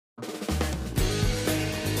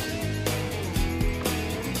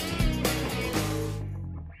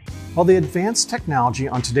While the advanced technology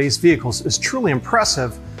on today's vehicles is truly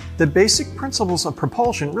impressive, the basic principles of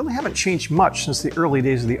propulsion really haven't changed much since the early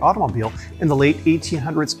days of the automobile in the late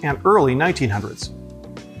 1800s and early 1900s.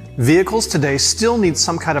 Vehicles today still need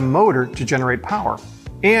some kind of motor to generate power,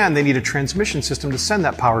 and they need a transmission system to send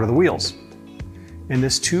that power to the wheels. In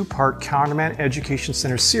this two-part Counterman Education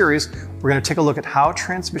Center series, we're going to take a look at how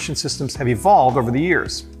transmission systems have evolved over the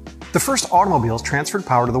years. The first automobiles transferred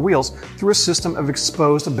power to the wheels through a system of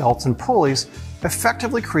exposed belts and pulleys,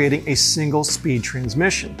 effectively creating a single-speed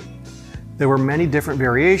transmission. There were many different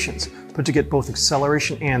variations, but to get both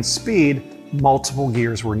acceleration and speed, multiple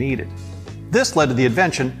gears were needed. This led to the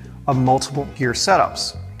invention of multiple gear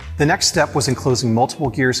setups. The next step was enclosing multiple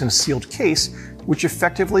gears in a sealed case, which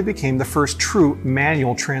effectively became the first true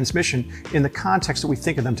manual transmission in the context that we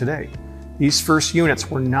think of them today. These first units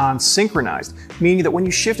were non-synchronized, meaning that when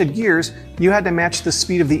you shifted gears, you had to match the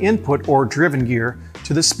speed of the input or driven gear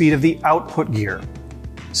to the speed of the output gear.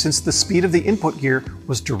 Since the speed of the input gear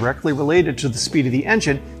was directly related to the speed of the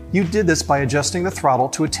engine, you did this by adjusting the throttle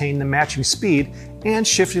to attain the matching speed and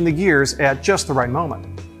shifting the gears at just the right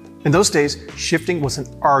moment. In those days, shifting was an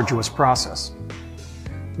arduous process.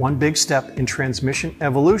 One big step in transmission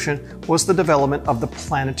evolution was the development of the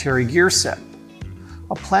planetary gear set.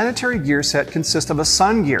 A planetary gear set consists of a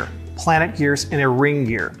sun gear, planet gears, and a ring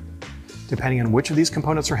gear. Depending on which of these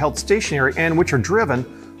components are held stationary and which are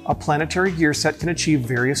driven, a planetary gear set can achieve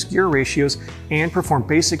various gear ratios and perform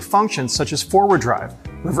basic functions such as forward drive,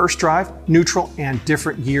 reverse drive, neutral, and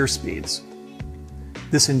different gear speeds.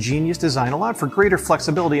 This ingenious design allowed for greater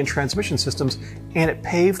flexibility in transmission systems, and it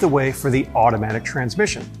paved the way for the automatic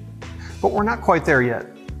transmission. But we're not quite there yet.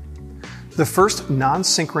 The first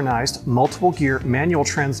non-synchronized multiple-gear manual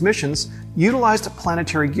transmissions utilized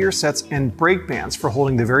planetary gear sets and brake bands for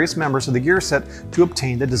holding the various members of the gear set to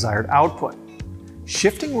obtain the desired output.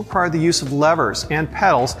 Shifting required the use of levers and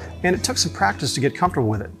pedals, and it took some practice to get comfortable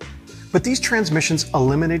with it. But these transmissions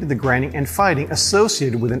eliminated the grinding and fighting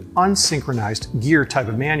associated with an unsynchronized gear type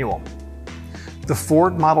of manual. The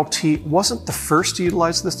Ford Model T wasn't the first to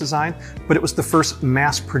utilize this design, but it was the first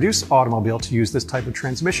mass-produced automobile to use this type of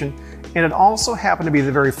transmission, and it also happened to be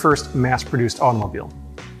the very first mass-produced automobile.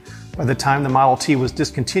 By the time the Model T was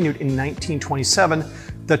discontinued in 1927,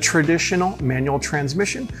 the traditional manual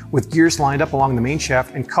transmission, with gears lined up along the main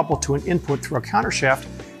shaft and coupled to an input through a countershaft,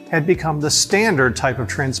 had become the standard type of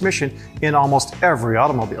transmission in almost every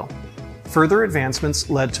automobile. Further advancements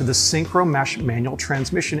led to the synchro mesh manual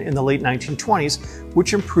transmission in the late 1920s,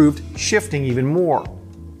 which improved shifting even more.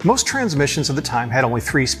 Most transmissions of the time had only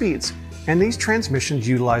 3 speeds, and these transmissions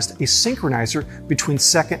utilized a synchronizer between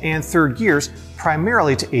second and third gears,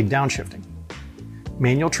 primarily to aid downshifting.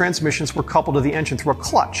 Manual transmissions were coupled to the engine through a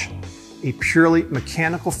clutch, a purely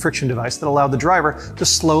mechanical friction device that allowed the driver to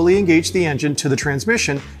slowly engage the engine to the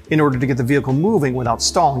transmission in order to get the vehicle moving without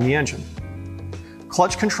stalling the engine.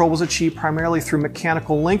 Clutch control was achieved primarily through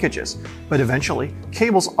mechanical linkages, but eventually,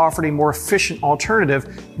 cables offered a more efficient alternative,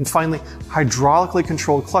 and finally, hydraulically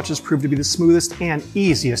controlled clutches proved to be the smoothest and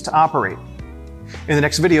easiest to operate. In the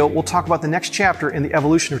next video, we'll talk about the next chapter in the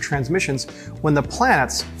evolution of transmissions when the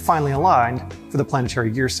planets finally aligned for the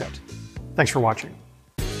planetary gear set. Thanks for watching.